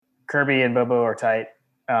Kirby and Bobo are tight.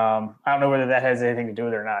 I don't know whether that has anything to do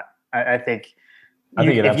with it or not. I think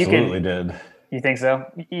it absolutely did. You think so?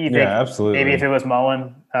 You think absolutely. Maybe if it was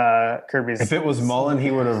Mullen, Kirby's. If it was Mullen, he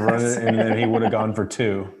would have run it and then he would have gone for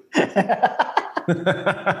 2.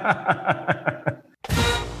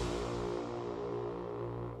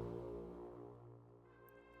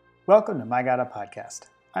 Welcome to My Gotta Podcast.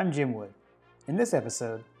 I'm Jim Wood. In this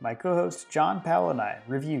episode, my co-host John Powell and I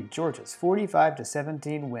reviewed Georgia's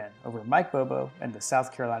 45-17 win over Mike Bobo and the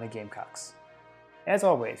South Carolina Gamecocks. As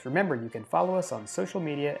always, remember you can follow us on social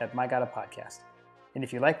media at My Gotta Podcast. And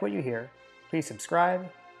if you like what you hear, please subscribe,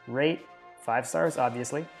 rate, 5 stars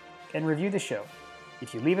obviously, and review the show.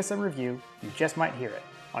 If you leave us a review, you just might hear it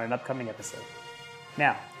on an upcoming episode.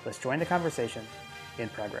 Now, let's join the conversation in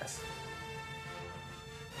progress.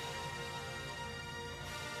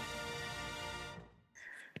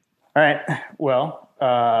 All right. Well,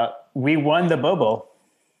 we won the Bobo.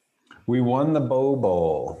 We won the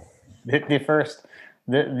Bobo. The first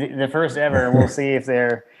ever. We'll see if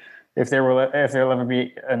there'll ever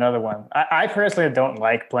be another one. I personally don't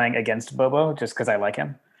like playing against Bobo just because I like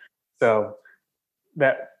him. So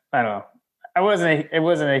that I don't know. I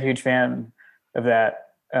wasn't a huge fan of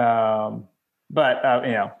that. But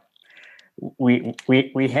we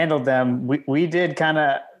handled them. We did kind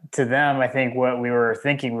of to them, I think, what we were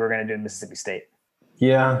thinking we were going to do in Mississippi State.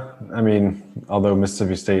 Yeah, I mean, although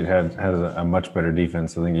Mississippi State had a much better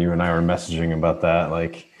defense, I think you and I were messaging about that.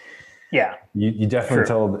 Like, yeah, you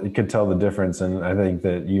definitely could tell the difference, and I think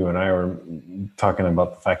that you and I were talking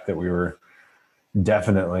about the fact that we were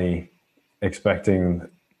definitely expecting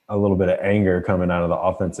a little bit of anger coming out of the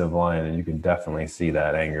offensive line, and you can definitely see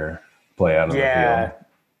that anger play out on the field.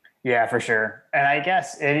 Yeah, for sure. And I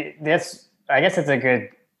guess it's a good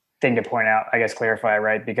thing to point out, clarify,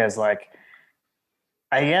 right? Because we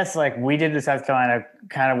did to South Carolina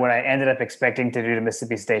kind of what I ended up expecting to do to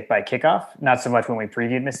Mississippi State by kickoff, not so much when we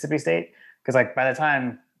previewed Mississippi State. Because by the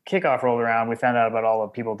time kickoff rolled around, we found out about all the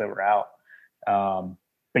people that were out.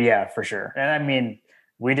 But yeah, for sure. And I mean,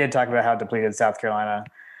 we did talk about how depleted South Carolina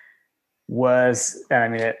was. And I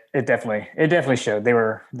mean, it definitely showed they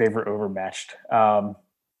were overmatched.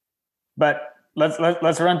 But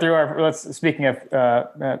let's run through speaking of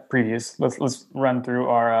previews, let's run through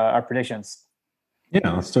our predictions.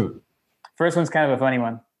 Yeah, let's do it. First one's kind of a funny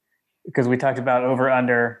one because we talked about over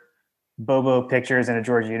under Bobo pictures in a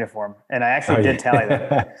Georgia uniform, and I actually did tally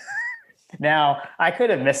them. Now I could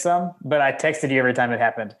have missed some, but I texted you every time it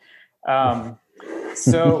happened.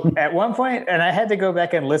 So at one point, and I had to go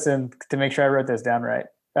back and listen to make sure I wrote this down right.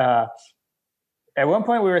 At one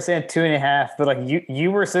point we were saying 2.5, but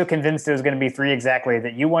you were so convinced it was going to be 3 exactly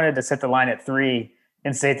that you wanted to set the line at 3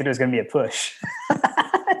 and say that it was going to be a push.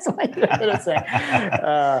 That's what you ended up saying.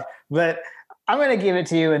 But I'm going to give it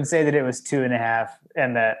to you and say that it was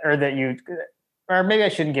 2.5, or maybe I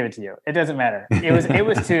shouldn't give it to you. It doesn't matter. It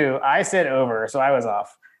was 2. I said over, so I was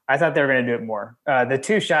off. I thought they were going to do it more. The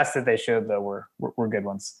 2 shots that they showed though were good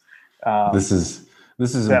ones. This is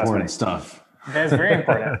important stuff. That's very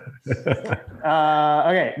important.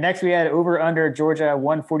 Okay, next we had over under Georgia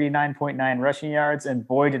 149.9 rushing yards, and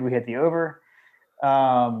boy, did we hit the over.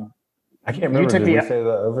 I can't remember. Did we say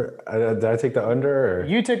the over? Did I take the under? Or?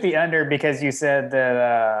 You took the under because you said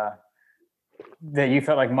that you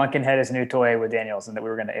felt like Monken had his new toy with Daniels, and that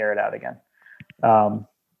we were going to air it out again.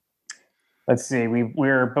 Let's see. We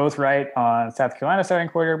were both right on South Carolina starting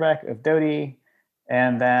quarterback of Doty.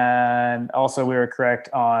 And then also we were correct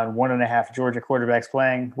on 1.5 Georgia quarterbacks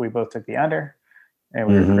playing. We both took the under, and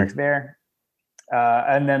we were correct there.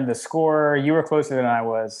 And then the score, you were closer than I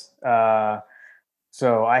was.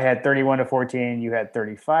 So I had 31-14, you had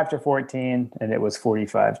 35-14, and it was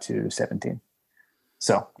 45-17.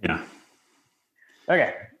 So yeah.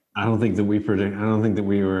 Okay. I don't think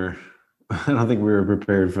we were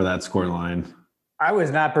prepared for that score line. I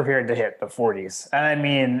was not prepared to hit the 40s. And I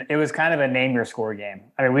mean, it was kind of a name your score game.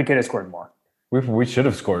 I mean, we could have scored more. We should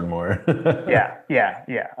have scored more. Yeah.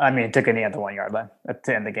 I mean, it took a knee at the 1 yard line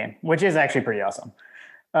to end the game, which is actually pretty awesome.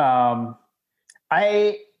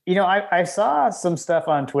 I saw some stuff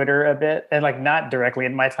on Twitter a bit, and not directly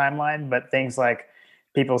in my timeline, but things like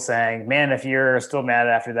people saying, man, if you're still mad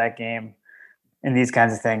after that game and these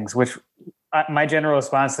kinds of things, which my general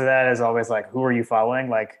response to that is always who are you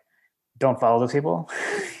following? Don't follow those people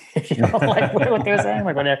if you don't like what they're saying.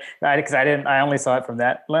 Because I only saw it from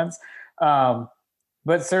that lens.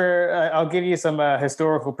 But sir, I'll give you some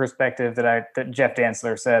historical perspective that Jeff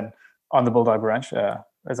Dantzler said on the Bulldog Brunch,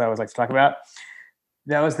 as I always like to talk about.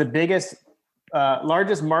 That was the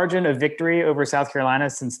largest margin of victory over South Carolina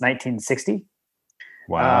since 1960.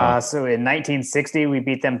 Wow. So in 1960, we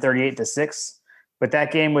beat them 38-6, but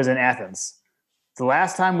that game was in Athens. The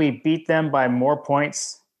last time we beat them by more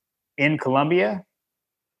points in Colombia,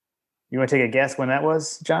 you want to take a guess when that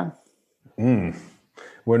was, John? Mm.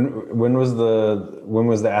 When was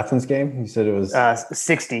the Athens game? You said it was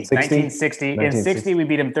 60, 60? 1960. In 60, we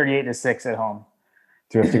beat them 38-6 at home.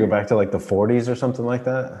 Do you have to go back to like the 40s or something like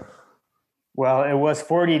that? Well, it was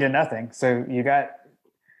 40-0, so you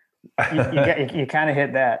kind of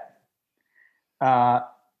hit that.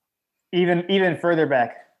 Even further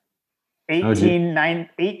back,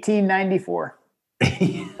 1894.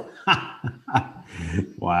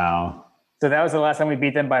 Wow. So that was the last time we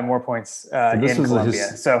beat them by more points in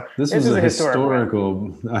Colombia. So this was a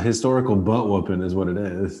historical butt whooping, is what it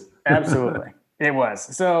is. Absolutely, it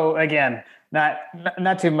was. So again, not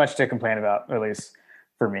too much to complain about, at least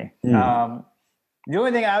for me. The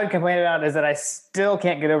only thing I would complain about is that I still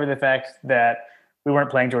can't get over the fact that we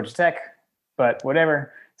weren't playing Georgia Tech, but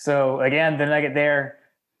whatever. So again, the nugget there.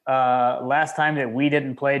 Last time that we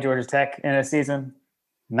didn't play Georgia Tech in a season,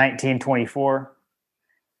 1924.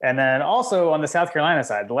 And then also on the South Carolina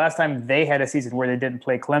side, the last time they had a season where they didn't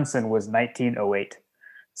play Clemson was 1908.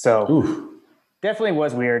 So definitely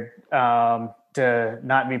was weird to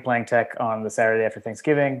not be playing Tech on the Saturday after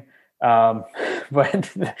Thanksgiving. But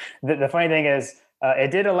the funny thing is,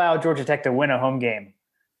 it did allow Georgia Tech to win a home game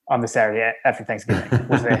on the Saturday after Thanksgiving,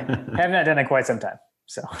 which they have not done in quite some time.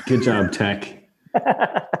 So good job, Tech. You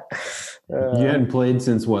hadn't played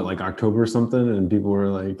since what, like October or something, and people were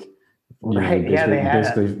like, right?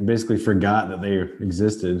 They basically forgot that they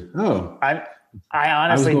existed. Oh, I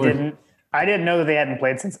honestly didn't. I didn't know that they hadn't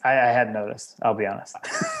played since I hadn't noticed. I'll be honest.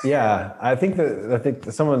 Yeah, I think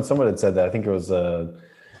someone had said that. I think it was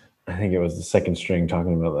the second string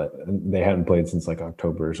talking about that they hadn't played since like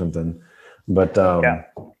October or something. But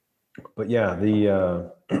yeah,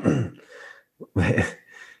 the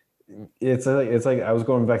it's like I was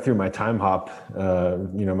going back through my time hop,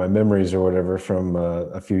 my memories or whatever from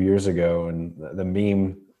a few years ago, and the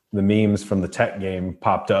memes from the Tech game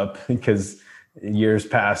popped up because years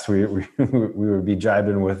past we would be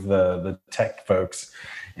jibing with the Tech folks,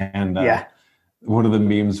 and one of the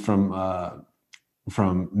memes from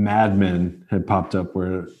Mad Men had popped up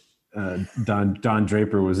where Don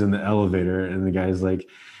Draper was in the elevator and the guy's like,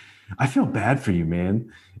 "I feel bad for you,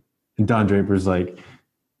 man," and Don Draper's like,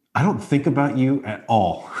 "I don't think about you at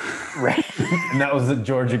all." Right. And that was the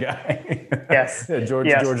Georgia guy. Yes.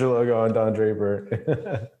 Georgia logo on Don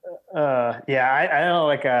Draper. I don't know,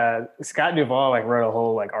 like Scott Duvall wrote a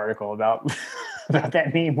whole article about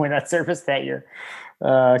that meme when that surfaced that year,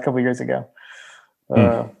 a couple years ago.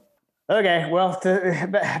 Okay, well,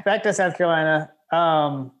 back to South Carolina.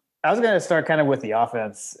 I was going to start kind of with the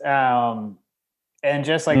offense, and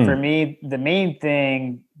just for me, the main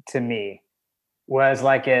thing to me was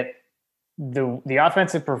the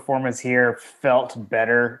offensive performance here felt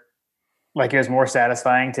better, like it was more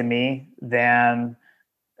satisfying to me than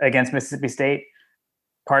against Mississippi State.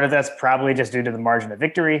 Part of that's probably just due to the margin of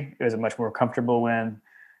victory. It was a much more comfortable win.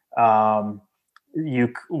 One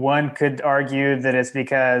could argue that it's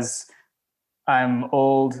because I'm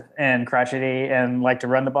old and crotchety and like to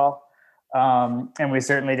run the ball. And we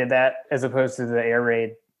certainly did that as opposed to the air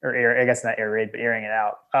raid I guess not air raid, but airing it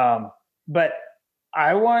out. But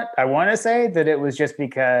I want to say that it was just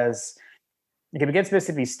because against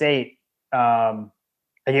Mississippi State,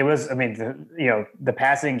 it was, the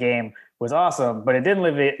passing game was awesome, but it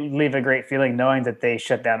didn't leave a great feeling knowing that they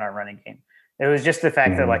shut down our running game. It was just the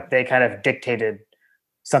fact that they kind of dictated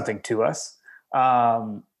something to us.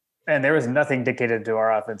 And there was nothing dictated to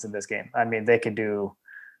our offense in this game. I mean, they could do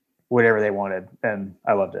whatever they wanted, and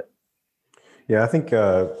I loved it. Yeah, I think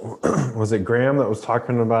was it Graham that was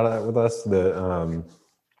talking about it with us? That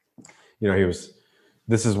he was.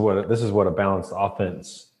 This is what a balanced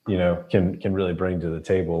offense can really bring to the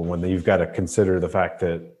table when you've got to consider the fact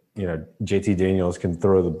that JT Daniels can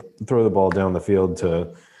throw the ball down the field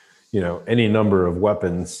to any number of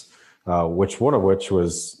weapons, one of which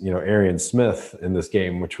was Arian Smith in this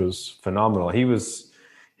game, which was phenomenal. He was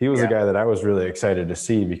a guy that I was really excited to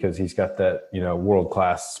see because he's got that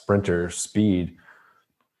world-class sprinter speed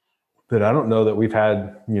that I don't know that we've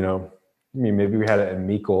had. Maybe we had it in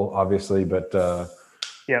Meikle, obviously, but I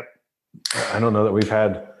don't know that we've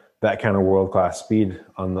had that kind of world-class speed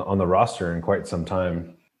on the roster in quite some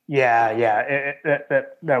time. Yeah,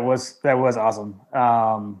 that was awesome.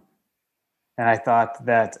 And I thought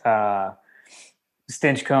that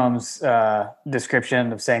Stinchcomb's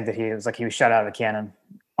description of saying that he was shot out of a cannon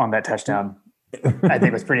on that touchdown, I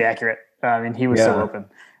think was pretty accurate. I mean, he was so open.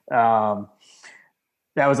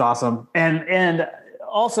 That was awesome. And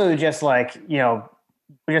also just like,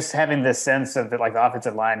 just having this sense of that, like the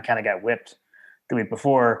offensive line kind of got whipped the week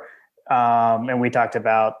before. And we talked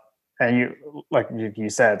about, and you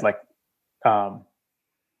said, like,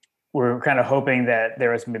 we're kind of hoping that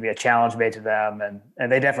there was maybe a challenge made to them,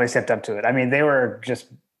 and they definitely stepped up to it. I mean, they were just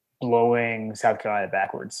blowing South Carolina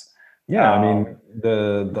backwards. Yeah, I mean,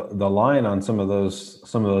 the line on some of those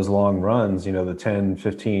long runs, the 10,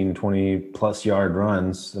 15, 20 plus yard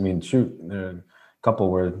runs, I mean, shoot, a couple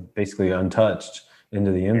were basically untouched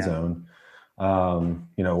into the end zone. Welcome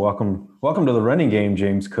to the running game,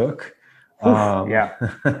 James Cook. Yeah.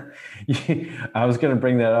 I was going to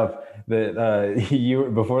bring that up, that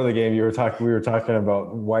before the game, we were talking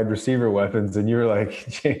about wide receiver weapons, and you were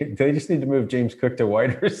like, they just need to move James Cook to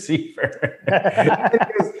wide receiver.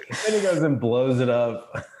 Then he goes and blows it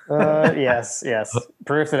up. Yes.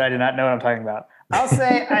 Proof that I do not know what I'm talking about. I'll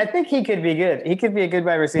say, I think he could be good. He could be a good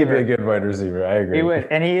wide receiver. He'd be a good wide receiver. I agree. He would.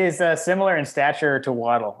 And he is similar in stature to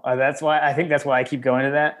Waddle. That's why I keep going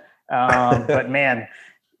to that. But man,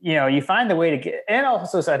 you find the way to get, and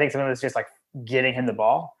also, so I think some of it's just like getting him the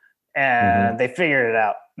ball, and they figured it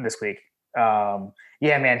out this week. Yeah,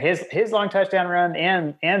 man, his long touchdown run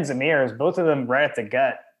and Zamir's, both of them right at the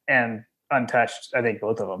gut and untouched. I think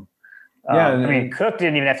both of them. I mean, Cook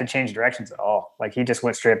didn't even have to change directions at all. Like, he just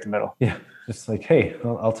went straight up the middle. Yeah, just like, hey,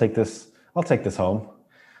 I'll take this. I'll take this home.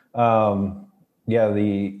 The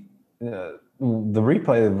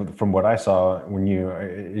replay, from what I saw,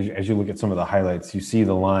 as you look at some of the highlights, you see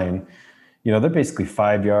the line. They're basically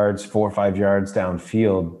 4 or 5 yards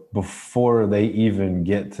downfield before they even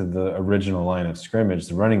get to the original line of scrimmage,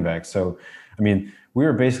 the running back. So, I mean, we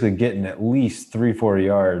were basically getting at least 3-4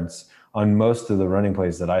 yards on most of the running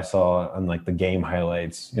plays that I saw on like the game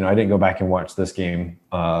highlights. I didn't go back and watch this game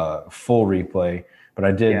full replay, but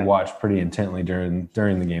I did watch pretty intently during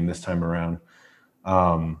the game this time around.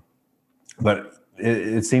 But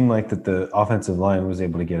it seemed like that the offensive line was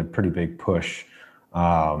able to get a pretty big push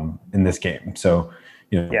in this game. So,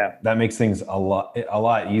 that makes things a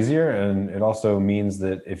lot easier. And it also means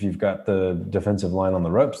that if you've got the defensive line on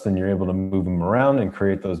the ropes, then you're able to move them around and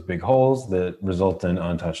create those big holes that result in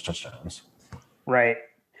untouched touchdowns. Right.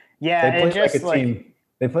 Yeah. They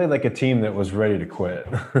played like a team that was ready to quit.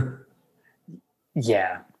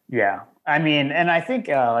 Yeah. I mean, and I think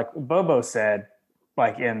like Bobo said,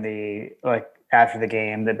 like after the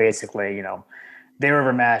game, that basically, they were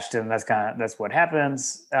overmatched, and that's what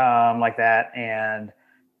happens, like that. And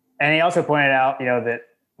he also pointed out, that,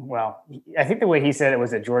 well, I think the way he said it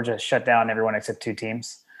was that Georgia shut down everyone except 2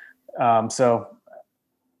 teams. So,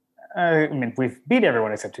 I mean, we've beat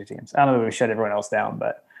everyone except 2 teams. I don't know if we shut everyone else down,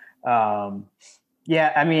 but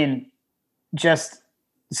yeah, I mean, just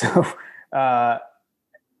so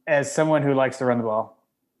as someone who likes to run the ball,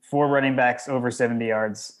 4 running backs over 70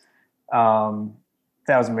 yards,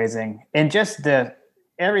 that was amazing. And just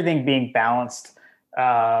everything being balanced.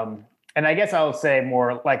 And I guess I would say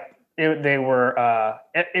more like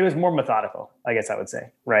it was more methodical, I guess I would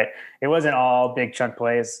say, right? It wasn't all big chunk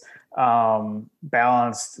plays,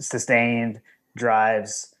 balanced, sustained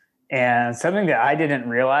drives. And something that I didn't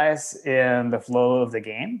realize in the flow of the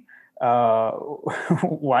game,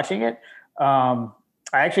 watching it,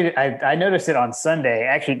 I noticed it on Sunday.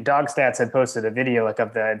 Actually, Dog Stats had posted a video of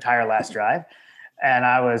the entire last drive. And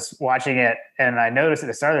I was watching it, and I noticed at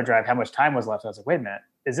the start of the drive how much time was left. I was like, wait a minute,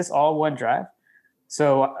 is this all one drive?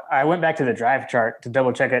 So I went back to the drive chart to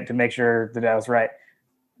double check it to make sure that I was right.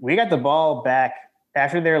 We got the ball back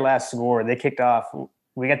after their last score. They kicked off.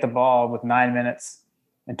 We got the ball with 9 minutes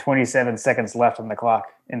and 27 seconds left on the clock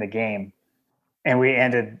in the game. And we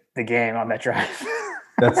ended the game on that drive.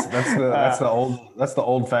 That's the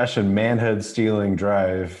old fashioned manhood stealing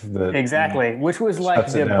drive. Exactly, which was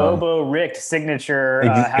like the Bobo Richt signature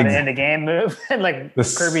how to end a game move, and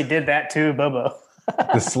Kirby did that too, Bobo.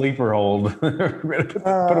 The sleeper hold. Put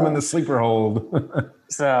him in the sleeper hold.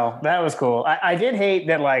 So that was cool. I did hate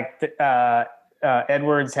that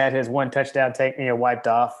Edwards had his one touchdown wiped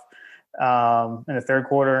off in the third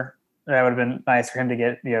quarter. That would have been nice for him to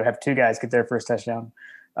get have 2 guys get their first touchdown.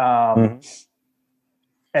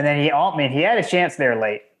 And then he had a chance there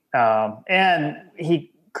late, and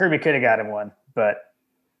Kirby could have got him one, but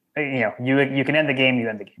you can end the game. You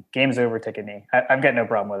end the game. Game's over. Take a knee. I've got no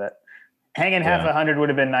problem with it. Hanging half 100 would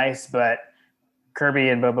have been nice, but Kirby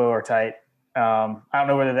and Bobo are tight. I don't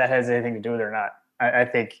know whether that has anything to do with it or not. I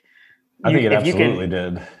think it absolutely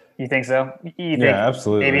did. You think so? Yeah,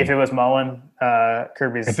 absolutely. Maybe if it was Mullen,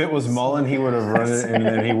 Kirby's. If it was Mullen, he would have run it, and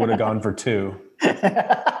then he would have gone for 2.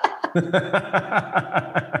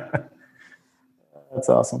 That's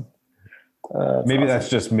awesome. Maybe awesome. that's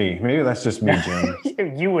just me. Maybe that's just me, Jim.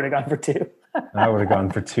 You would have gone for 2. I would have gone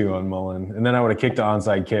for 2 on Mullen, and then I would have kicked the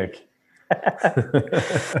onside kick.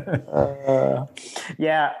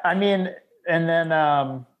 Yeah, I mean, and then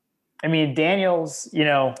Daniels,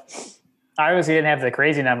 obviously didn't have the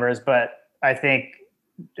crazy numbers, but I think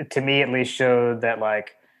to me at least showed that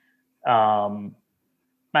like I don't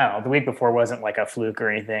know, the week before wasn't like a fluke or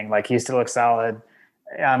anything. Like he still looks solid.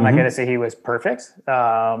 I'm not going to say he was perfect.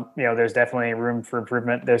 There's definitely room for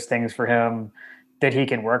improvement. There's things for him that he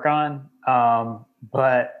can work on.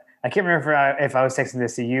 But I can't remember if I was texting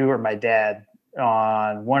this to you or my dad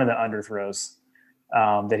on one of the underthrows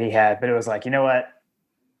that he had, but it was like, you know what?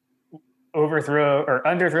 Overthrow or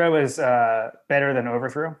underthrow is better than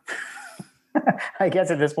overthrow. I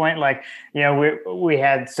guess at this point, like, we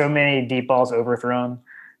had so many deep balls overthrown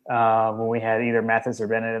when we had either Mathis or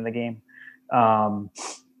Bennett in the game. And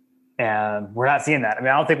we're not seeing that. I mean,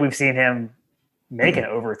 I don't think we've seen him make an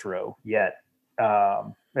overthrow yet.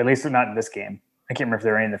 At least not in this game. I can't remember if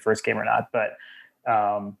they were in the first game or not, but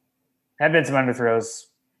have been some underthrows.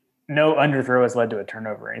 No underthrow has led to a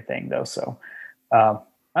turnover or anything though. So I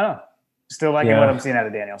don't know. Still liking what I'm seeing out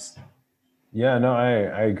of Daniels. Yeah, no,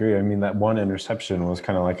 I agree. I mean, that one interception was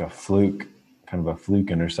kind of like a fluke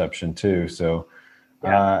interception too. So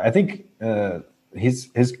I think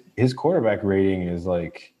his quarterback rating is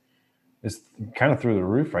kind of through the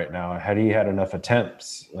roof right now. Had he had enough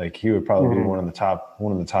attempts, like he would probably be one of the top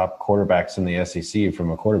quarterbacks in the SEC from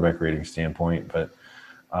a quarterback rating standpoint. But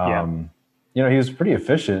he was pretty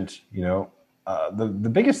efficient. The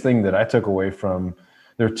biggest thing that I took away from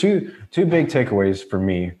there are two big takeaways for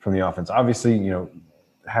me from the offense. Obviously,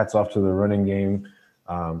 hats off to the running game,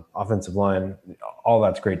 offensive line, all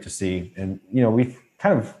that's great to see. And we've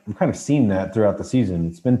kind of seen that throughout the season.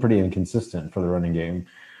 It's been pretty inconsistent for the running game.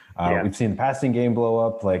 We've seen the passing game blow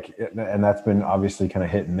up, and that's been obviously kind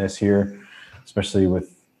of hit and miss here, especially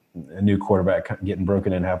with a new quarterback getting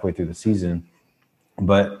broken in halfway through the season.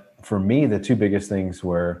 But for me, the two biggest things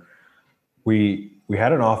were we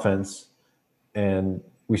had an offense and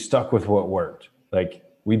we stuck with what worked. Like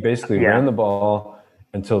we basically ran the ball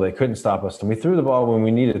until they couldn't stop us, and we threw the ball when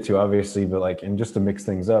we needed to, obviously, but and just to mix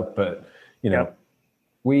things up. But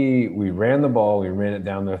we ran the ball, we ran it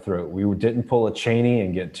down their throat. We didn't pull a Chaney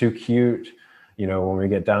and get too cute. When we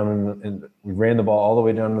get down and we ran the ball all the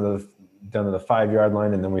way down to the 5-yard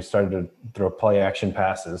line, and then we started to throw play action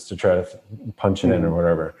passes to try to punch it in or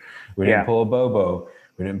whatever. We didn't pull a Bobo.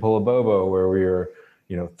 We didn't pull a Bobo where we were,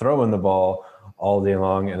 throwing the ball all day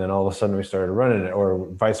long, and then all of a sudden we started running it, or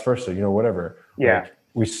vice versa, whatever. Yeah.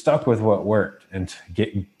 We stuck with what worked and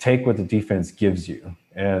take what the defense gives you.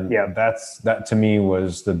 And that to me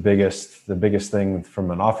was the biggest thing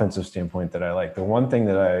from an offensive standpoint that I like. The one thing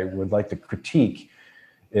that I would like to critique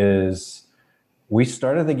is we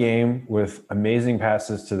started the game with amazing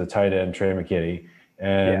passes to the tight end, Trey McKitty.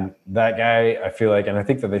 And that guy, I feel like, and I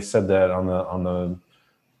think that they said that on the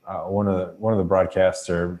one of the broadcasts,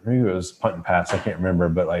 or maybe it was punt and pass, I can't remember,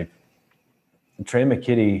 but Trey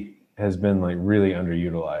McKitty has been really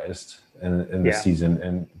underutilized in this season,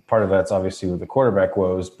 and part of that's obviously with the quarterback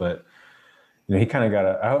woes, but he kind of got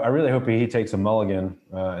I really hope he takes a mulligan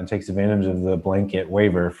and takes advantage of the blanket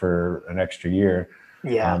waiver for an extra year.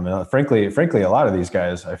 Frankly, a lot of these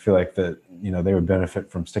guys, I feel like that they would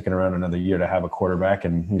benefit from sticking around another year to have a quarterback,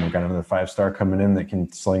 and got another 5-star coming in that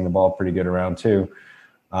can sling the ball pretty good around too.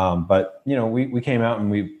 But we came out and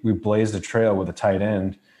we blazed a trail with a tight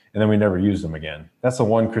end, and then we never used them again. That's the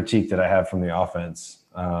one critique that I have from the offense.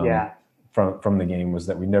 From the game was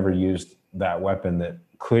that we never used that weapon that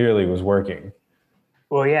clearly was working.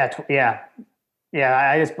 Well,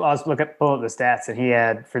 I was pull up the stats that he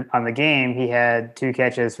had on the game. He had 2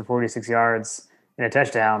 catches for 46 yards and a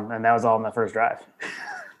touchdown, and that was all in the first drive.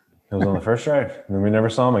 It was on the first drive, and then we never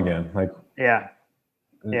saw him again.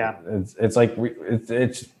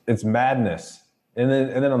 It's madness. And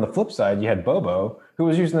then on the flip side, you had Bobo, who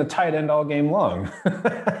was using the tight end all game long.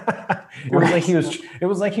 It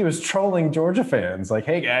was like he was trolling Georgia fans. Like,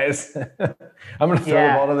 hey guys, I'm going to throw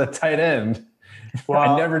the ball to the tight end. Well,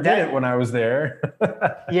 I never did it when I was there.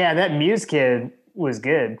 That Muse kid was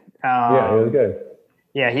good. He was good.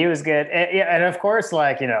 Yeah, he was good. And of course,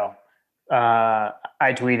 I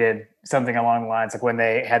tweeted something along the lines when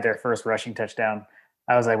they had their first rushing touchdown.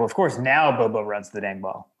 I was like, well, of course, now Bobo runs the dang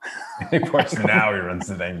ball. Of course, now he runs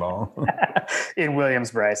the dang ball. In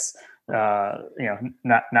Williams-Brice,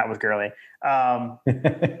 not with Gurley. I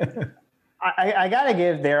got to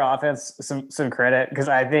give their offense some credit, because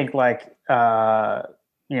I think our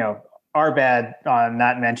bad on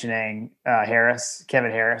not mentioning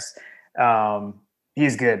Kevin Harris.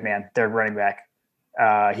 He's good, man. They're running back.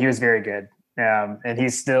 He was very good. And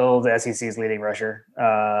he's still the SEC's leading rusher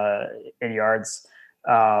in yards.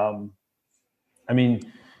 I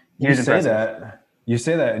mean, He was impressive. you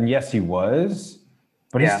say that, and yes, he was,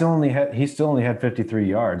 but Yeah. he still only had 53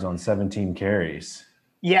 yards on 17 carries.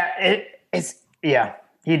 Yeah,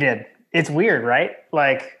 he did. It's weird, right?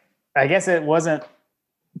 Like, I guess it wasn't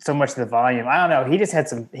so much the volume. I don't know.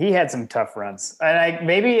 He had some tough runs. And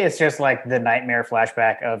maybe it's just like the nightmare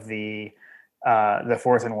flashback of the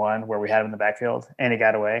 4th and 1 where we had him in the backfield and he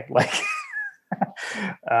got away. Like,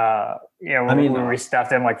 where we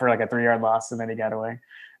stuffed him like for like a 3-yard loss and then he got away.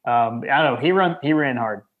 I don't know. He ran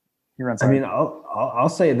hard. He runs hard. I mean, I'll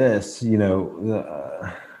say this, he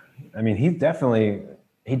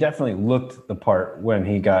definitely looked the part when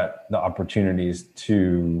he got the opportunities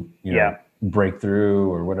to, break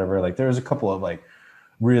through or whatever. Like there was a couple of like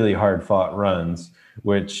really hard fought runs,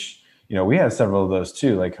 which, we had several of those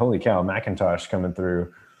too. Like, holy cow, McIntosh coming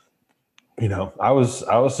through. I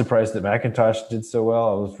was surprised that McIntosh did so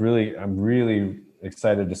well. I'm really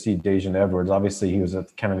excited to see Daijun Edwards. Obviously he was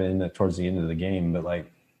kind of in it towards the end of the game, but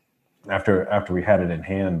like after we had it in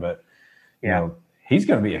hand, but he's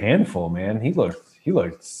going to be a handful, man. He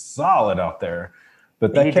looked solid out there,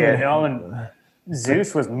 but that and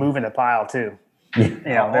Zeus was moving the pile too.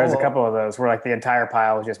 There was a couple of those where like the entire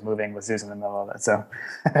pile was just moving with Zeus in the middle of it. So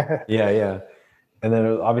yeah. And then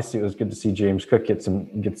obviously it was good to see James Cook get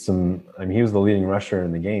some. I mean, he was the leading rusher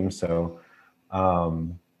in the game. So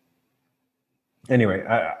anyway,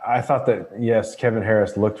 I thought that, yes, Kevin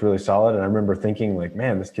Harris looked really solid. And I remember thinking like,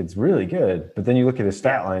 man, this kid's really good. But then you look at his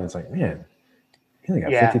stat line, it's like, man, he only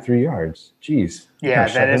got 53 yards. Jeez. Yeah,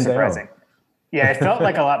 that is surprising. Yeah, it felt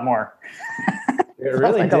like a lot more. It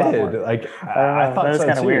really did. Like I thought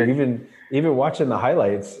so too. Weird. Even watching the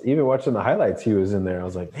highlights, he was in there. I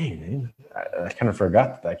was like, man, I kind of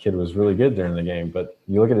forgot that kid was really good during the game. But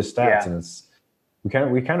you look at his stats, and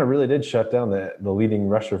we kind of really did shut down the leading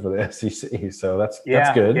rusher for the SEC. So that's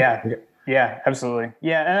good. Yeah, absolutely.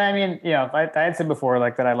 Yeah, and I mean, I had said before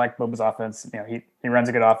like that I like Boba's offense. He runs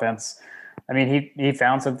a good offense. I mean, he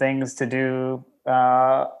found some things to do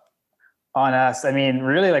on us. I mean,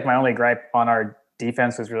 really, like my only gripe on our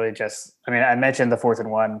defense was really just, I mentioned the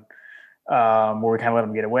 4th-and-1 where we kind of let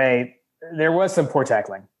them get away. There was some poor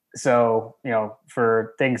tackling. So,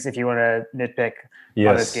 for things, if you want to nitpick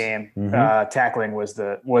on this game, tackling was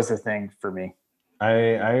the thing for me.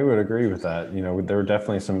 I would agree with that. There were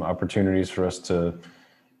definitely some opportunities for us to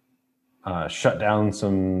shut down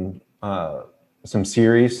some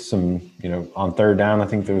series, on 3rd down. I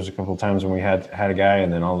think there was a couple of times when we had a guy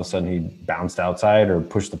and then all of a sudden he bounced outside or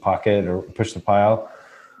pushed the pocket or pushed the pile.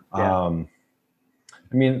 Yeah.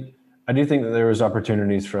 I do think that there was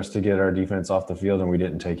opportunities for us to get our defense off the field and we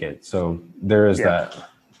didn't take it. So there is that.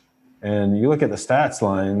 And you look at the stats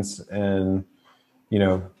lines and,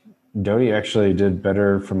 Doty actually did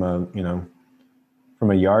better from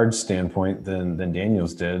a yard standpoint than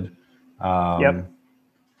Daniels did. He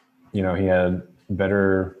had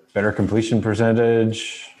better completion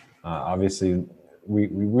percentage. Obviously, we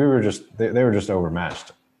were just they were just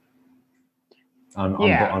overmatched on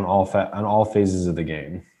all phases of the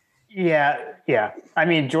game. Yeah. I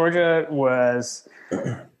mean, Georgia was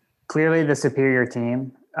clearly the superior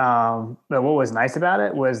team. But what was nice about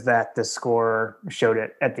it was that the score showed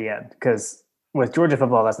it at the end. Because with Georgia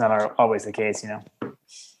football, that's not always the case,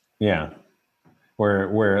 Yeah,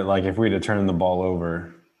 where like if we'd have turned the ball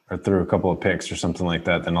over or threw a couple of picks or something like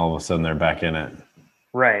that, then all of a sudden they're back in it.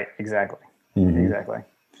 Right. Exactly. Mm-hmm. Exactly.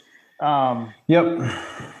 Yep.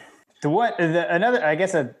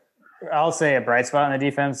 I'll say a bright spot on the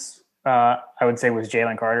defense. I would say was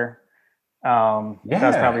Jalen Carter. That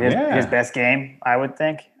was probably his best game. I would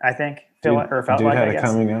think. Dude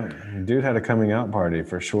had a coming out party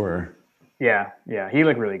for sure. Yeah. He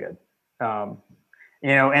looked really good.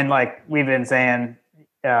 And like we've been saying,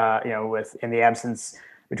 with in the absence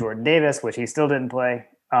of Jordan Davis, which he still didn't play,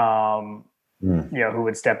 who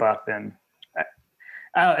would step up and.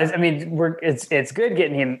 It's good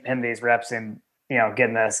getting him these reps and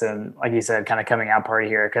getting this and like you said, kind of coming out party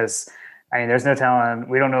here because there's no telling.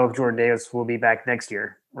 We don't know if Jordan Davis will be back next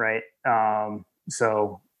year, right?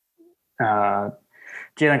 So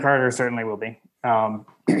Jalen Carter certainly will be.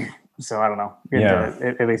 So I don't know.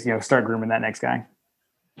 At least start grooming that next guy.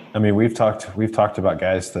 We've talked about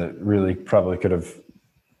guys that really probably could have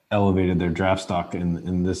elevated their draft stock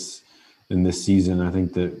in this season. I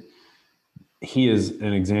think that he is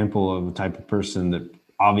an example of the type of person that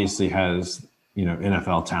obviously has,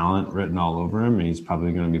 NFL talent written all over him. And he's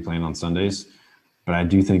probably going to be playing on Sundays. but I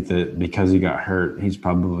do think that because he got hurt,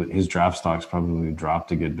 his draft stock's probably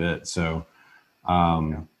dropped a good bit. So,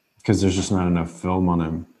 because there's just not enough film on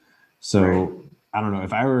him. So right. I don't know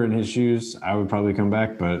if I were in his shoes, I would probably come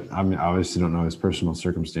back, but I mean, obviously don't know his personal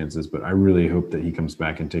circumstances, but I really hope that he comes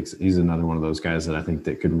back and he's another one of those guys that I think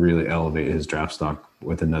that could really elevate his draft stock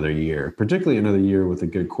with another year, particularly another year with a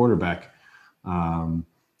good quarterback on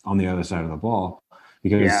the other side of the ball,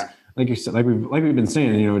 because like you said, like we've been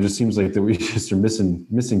saying, it just seems like that we just are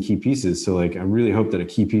missing key pieces. So like, I really hope that a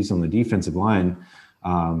key piece on the defensive line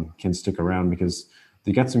can stick around, because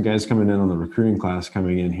they got some guys coming in on the recruiting class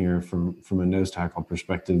coming in here from a nose tackle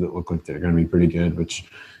perspective that look like they're going to be pretty good, which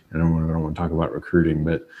I don't want to talk about recruiting,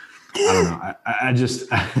 but I don't know. I just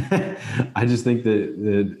think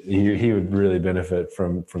that he would really benefit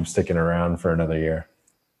from sticking around for another year.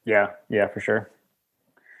 Yeah, for sure.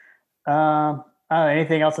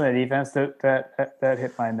 Anything else on the defense that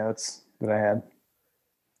hit my notes that I had?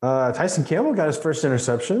 Tyson Campbell got his first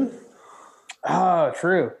interception. Oh,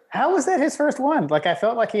 true. How was that his first one? Like, I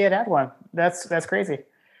felt like he had one. That's crazy.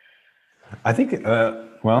 I think,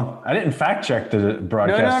 I didn't fact check the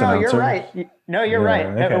broadcast announcer. No, you're right. No, you're right.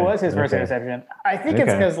 Okay. It was his first interception. I think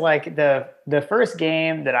it's because like the first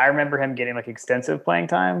game that I remember him getting like extensive playing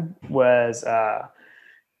time was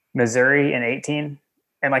Missouri in 2018.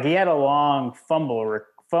 And like he had a long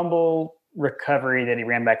fumble recovery that he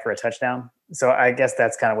ran back for a touchdown. So I guess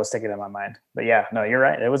that's kind of what's sticking in my mind. But yeah, no, you're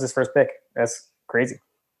right. It was his first pick. That's crazy.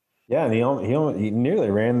 Yeah, and he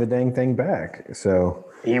nearly ran the dang thing back. So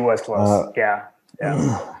he was close. Yeah.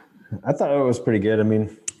 I thought it was pretty good. I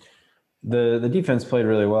mean, the defense played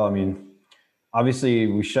really well. I mean, obviously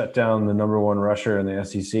we shut down the number one rusher in the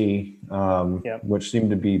SEC, which seemed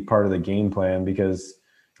to be part of the game plan, because,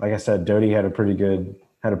 like I said, Doty had a pretty good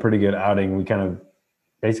outing. We kind of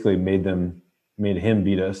basically made him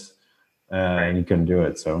beat us. And he couldn't do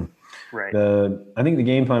it. So I think the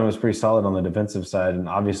game plan was pretty solid on the defensive side. And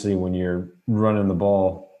obviously when you're running the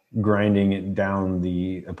ball, grinding it down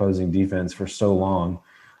the opposing defense for so long,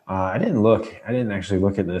 I didn't actually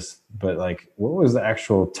look at this, but like, what was the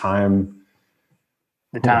actual time?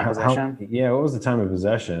 The time of possession? What was the time of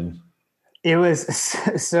possession? It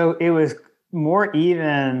was more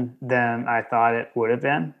even than I thought it would have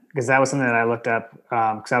been, because that was something that I looked up,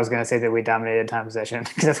 because I was going to say that we dominated time possession,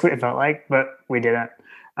 because that's what it felt like, but we didn't.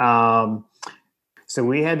 So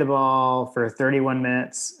we had the ball for 31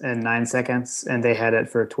 minutes and 9 seconds, and they had it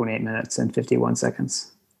for 28 minutes and 51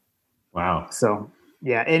 seconds. Wow. So,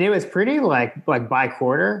 yeah, and it was pretty like by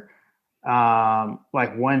quarter,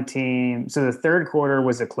 like one team. So the third quarter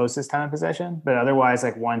was the closest time of possession, but otherwise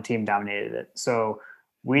like one team dominated it. So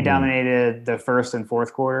we dominated the first and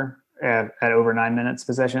fourth quarter at over 9 minutes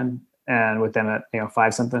possession, and with them at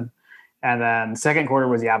 5 something. And then second quarter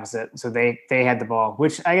was the opposite. So they had the ball,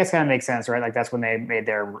 which I guess kind of makes sense, right? Like that's when they made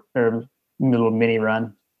their little mini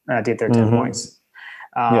run to get their 10 points.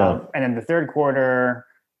 And then the third quarter,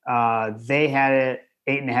 they had it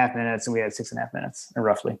 8.5 minutes and we had 6.5 minutes,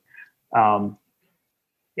 roughly.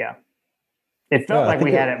 It felt like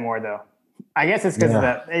we had it more though. I guess it's because of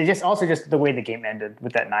that. It's just the way the game ended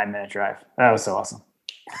with that 9-minute drive. That was so awesome.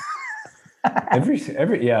 The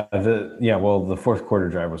fourth quarter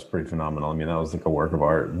drive was pretty phenomenal. I mean, that was like a work of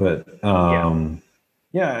art. But I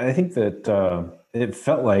think that it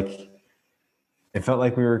felt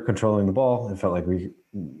like we were controlling the ball. It felt like we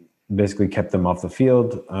basically kept them off the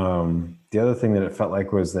field. The other thing that it felt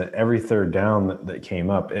like was that every third down that came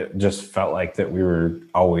up, it just felt like that we were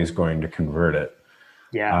always going to convert it.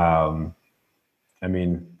 Yeah. I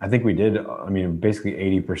mean, I think we did. I mean, basically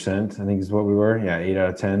 80%, I think is what we were. Yeah, 8 out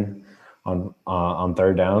of 10 on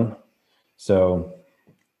third down. So,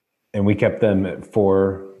 and we kept them at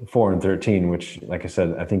 4 and 13, which, like I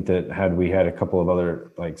said, I think that had we had a couple of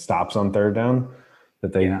other like stops on third down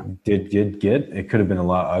that they did get, it could have been a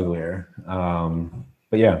lot uglier.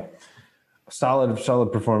 But yeah, solid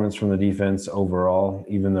performance from the defense overall,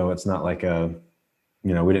 even though it's not like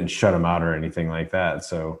we didn't shut them out or anything like that.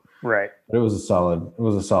 So. Right. But it was a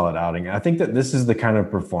solid outing. I think that this is the kind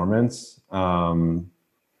of performance.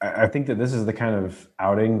 I think that this is the kind of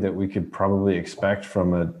outing that we could probably expect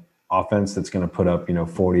from an offense that's going to put up,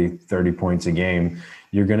 40, 30 points a game.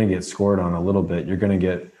 You're going to get scored on a little bit. You're going to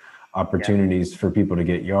get opportunities for people to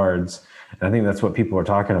get yards. And I think that's what people are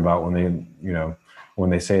talking about when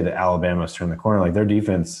they say that Alabama's turned the corner. Like their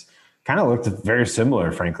defense kind of looked very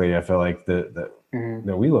similar, frankly. I feel like that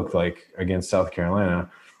we looked like against South Carolina.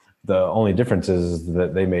 The only difference is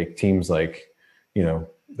that they make teams like,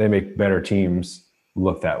 they make better teams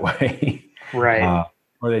look that way. Right.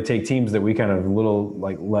 Or they take teams that we kind of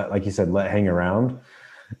like you said, let hang around.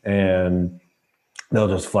 And they'll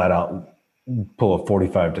just flat out pull a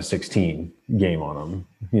 45-16 game on them.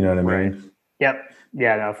 You know what I mean? Right. Yep.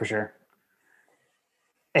 Yeah, no, for sure.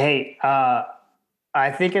 Hey,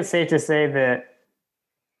 I think it's safe to say that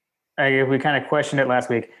we kind of questioned it last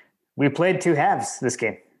week. We played two halves this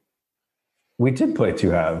game. We did play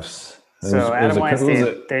two halves. So Adam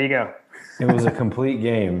Weinstein, there you go. It was a complete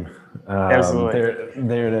game. Absolutely.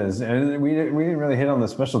 There it is. And we didn't really hit on the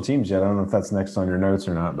special teams yet. I don't know if that's next on your notes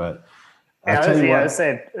or not, but I would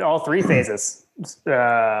say all three phases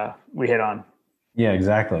we hit on. Yeah,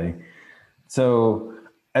 exactly. So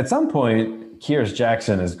at some point, Kearis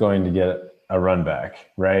Jackson is going to get a run back,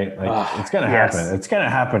 right? Like it's going to happen. Yes. It's going to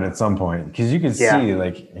happen at some point because you could see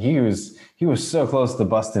like he was so close to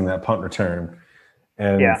busting that punt return.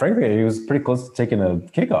 And frankly, he was pretty close to taking a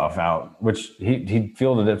kickoff out, which he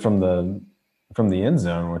fielded it from the end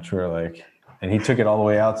zone, which we're like, and he took it all the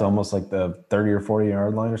way out to almost like the 30 or 40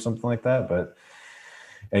 yard line or something like that. But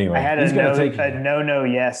anyway, I had a no,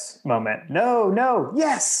 yes moment. No,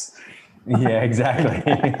 yes. Yeah, exactly.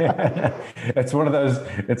 It's one of those.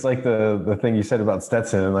 It's like the thing you said about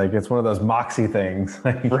Stetson. Like it's one of those moxie things.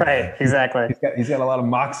 Right. Exactly. He's got a lot of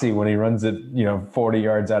moxie when he runs it, 40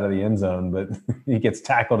 yards out of the end zone, but he gets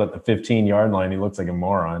tackled at the 15-yard line. He looks like a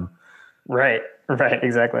moron. Right.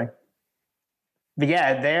 Exactly. But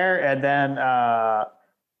yeah, there and then.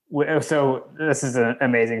 So this is an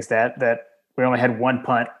amazing stat that we only had one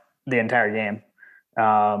punt the entire game,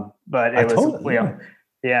 but it was.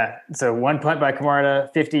 Yeah, so one punt by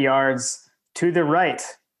Camarda, 50 yards to the right,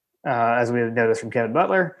 as we noticed from Kevin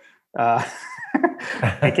Butler.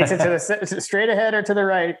 He kicks it to the straight ahead or to the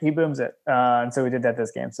right. He booms it, and so we did that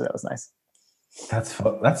this game. So that was nice.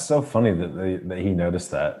 That's so funny that he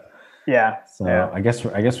noticed that. Yeah. So yeah. I guess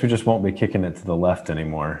we just won't be kicking it to the left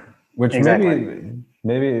anymore. Which maybe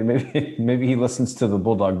he listens to the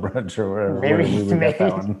Bulldog Brunch or whatever. Maybe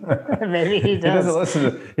he does.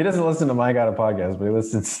 He doesn't listen to My God a Podcast, but he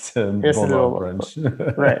listens to Bulldog Brunch.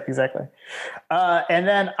 Right, exactly. And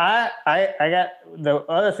then I got the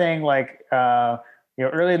other thing, like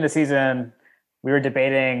early in the season we were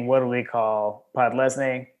debating what do we call Pod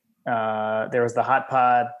Lesney. There was the Hot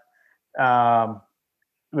Pod,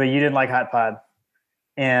 but you didn't like Hot Pod,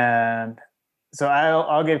 and so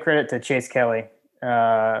I'll give credit to Chase Kelly,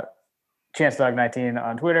 ChanceDog19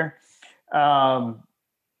 on Twitter.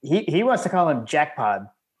 He wants to call him Jackpod,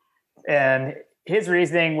 and his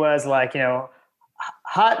reasoning was like,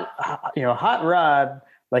 Hot Rod,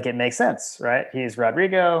 like it makes sense, right? He's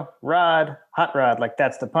Rodrigo, Rod, Hot Rod, like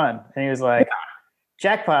that's the pun. And he was like,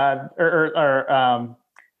 Jackpod or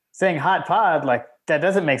saying Hot Pod, like that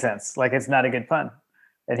doesn't make sense. Like it's not a good pun.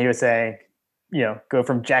 And he was saying, go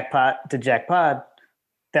from jackpot to jackpod,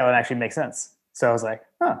 that would actually make sense. So I was like,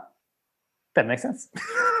 that makes sense.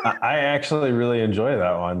 I actually really enjoy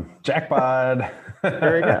that one. Jackpod.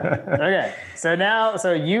 There we go. Okay. So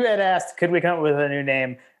you had asked, could we come up with a new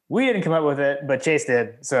name? We didn't come up with it, but Chase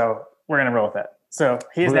did. So we're going to roll with that. So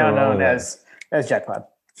he's now known as Jackpod.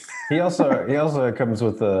 He also comes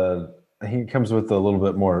with a little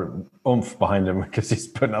bit more oomph behind him because he's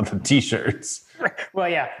putting out the t-shirts. Well,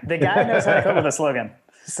 yeah, the guy knows how to come up with a slogan.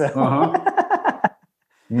 So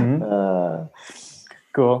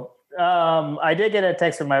cool. I did get a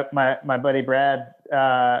text from my buddy Brad.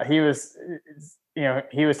 He was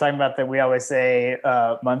talking about that we always say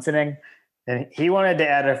Munsoning, and he wanted to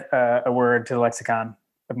add a word to the lexicon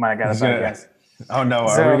of My God Podcast. Oh no,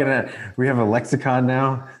 we have a lexicon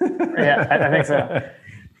now? Yeah, I think so.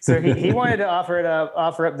 So he wanted to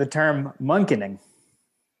offer up the term munkening.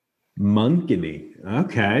 Munkening.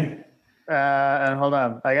 Okay. And hold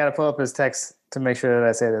on. I got to pull up his text to make sure that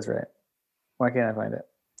I say this right. Why can't I find it?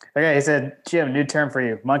 Okay, he said, Jim, new term for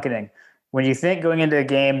you, munkening. When you think going into a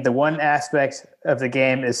game, the one aspect of the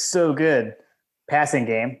game is so good, passing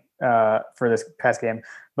game for this pass game,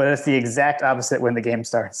 but it's the exact opposite when the game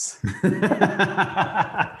starts.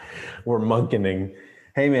 We're munkening.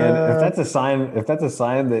 Hey man, if that's a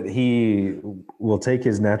sign that he will take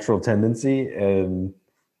his natural tendency and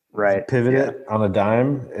pivot it on a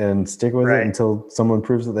dime and stick with it until someone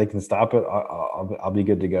proves that they can stop it, I'll be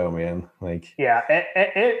good to go, man. Like, yeah,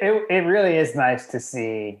 it really is nice to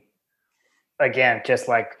see. Again, just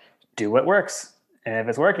like do what works, and if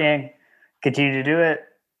it's working, continue to do it.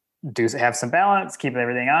 Have some balance, keep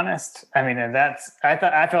everything honest. I mean, and I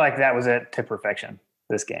feel like that was it to perfection.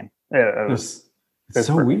 This game, it's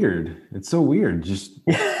so weird. It's so weird. Just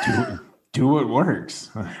do what works.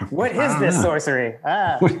 What is this sorcery?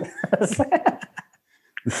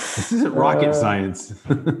 This isn't rocket science.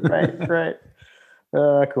 Right.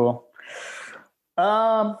 Cool.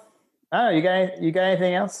 I don't know. You got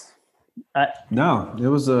anything else? No, it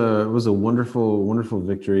was a wonderful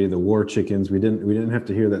victory. The war chickens. We didn't have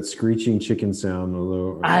to hear that screeching chicken sound.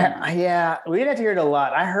 Although Yeah, we didn't have to hear it a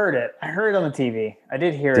lot. I heard it. I heard it on the TV. I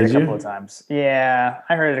did hear it Did a couple you? of times. Yeah,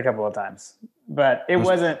 I heard it a couple of times, but it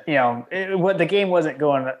wasn't. What the game wasn't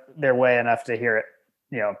going their way enough to hear it.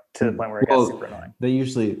 To the point where it got super annoying. They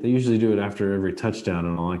usually do it after every touchdown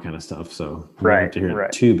and all that kind of stuff. So we don't have to hear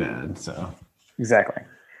it too bad. So exactly.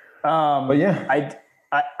 But yeah,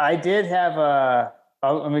 I did have I'm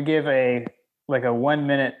gonna give a 1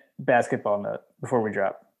 minute basketball note before we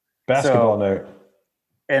drop. Basketball note.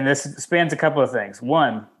 And this spans a couple of things.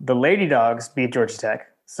 One, the Lady Dogs beat Georgia Tech.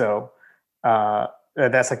 So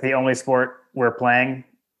that's like the only sport we're playing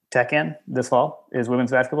Tech in this fall is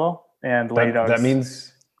women's basketball. And the Lady Dogs.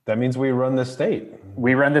 That means we run the state.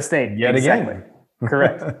 We run the state. Yet again.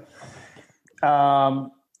 Correct. And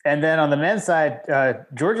then on the men's side,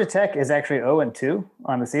 Georgia Tech is actually 0-2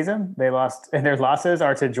 on the season. They lost, and their losses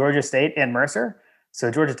are to Georgia State and Mercer. So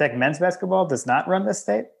Georgia Tech men's basketball does not run this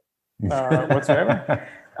state whatsoever.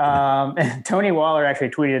 And Tony Waller actually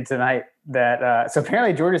tweeted tonight that so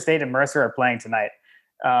apparently Georgia State and Mercer are playing tonight.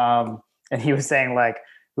 And he was saying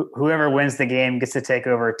whoever wins the game gets to take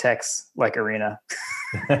over Tech's arena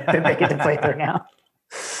that they get to play there now.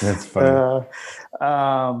 That's funny.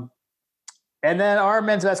 And then our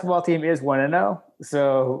men's basketball team is 1-0.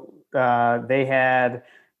 So they had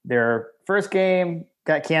their first game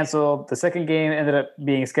got canceled. The second game ended up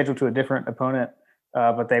being scheduled to a different opponent,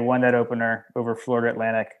 but they won that opener over Florida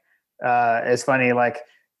Atlantic. It's funny,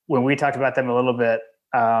 when we talked about them a little bit,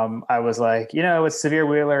 I was like, with Severe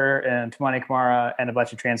Wheeler and Tamani Kamara and a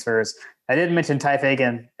bunch of transfers, I didn't mention Ty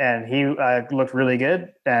Fagan, and he looked really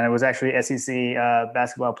good, and it was actually SEC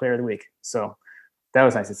Basketball Player of the Week. So that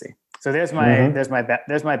was nice to see. So there's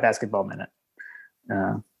my basketball minute.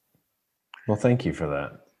 Well, thank you for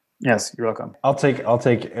that. Yes, you're welcome. I'll take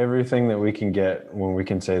everything that we can get when we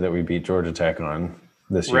can say that we beat Georgia Tech on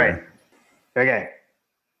this year. Right. Okay.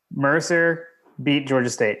 Mercer beat Georgia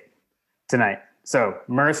State tonight. So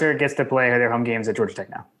Mercer gets to play their home games at Georgia Tech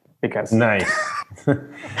now because nice. The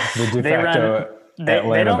de facto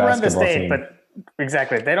they don't run the state, team. but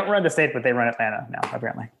exactly they don't run the state, but they run Atlanta now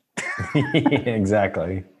apparently.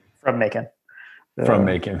 Exactly. From Macon. From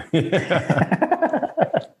Macon.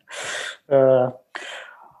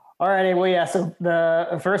 All righty. Well, yeah. So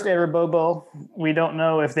the first ever Bow Bowl. We don't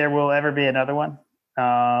know if there will ever be another one.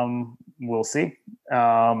 We'll see.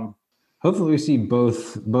 Hopefully, we see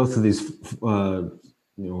both of these.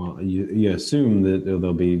 You assume that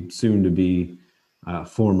they'll be soon to be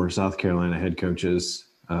former South Carolina head coaches.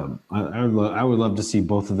 I would love to see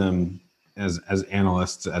both of them as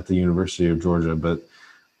analysts at the University of Georgia, but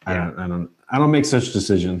I don't make such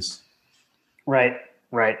decisions. Right.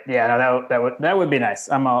 Yeah, no, that would be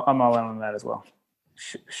nice. I'm all in on that as well.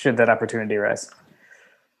 Should that opportunity arise.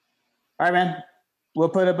 All right, man. We'll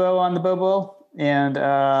put a bow on the Bow Bowl, and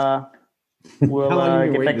we'll How long have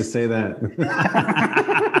you get wait back to say that?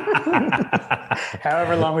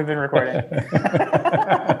 however long we've been recording.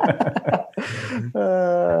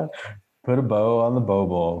 Put a bow on the Bow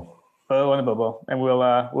Bowl. Bow on the Bow Bowl, and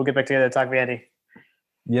we'll get back together to talk Vandy.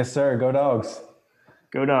 Yes, sir. Go Dogs.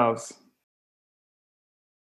 Go Dogs.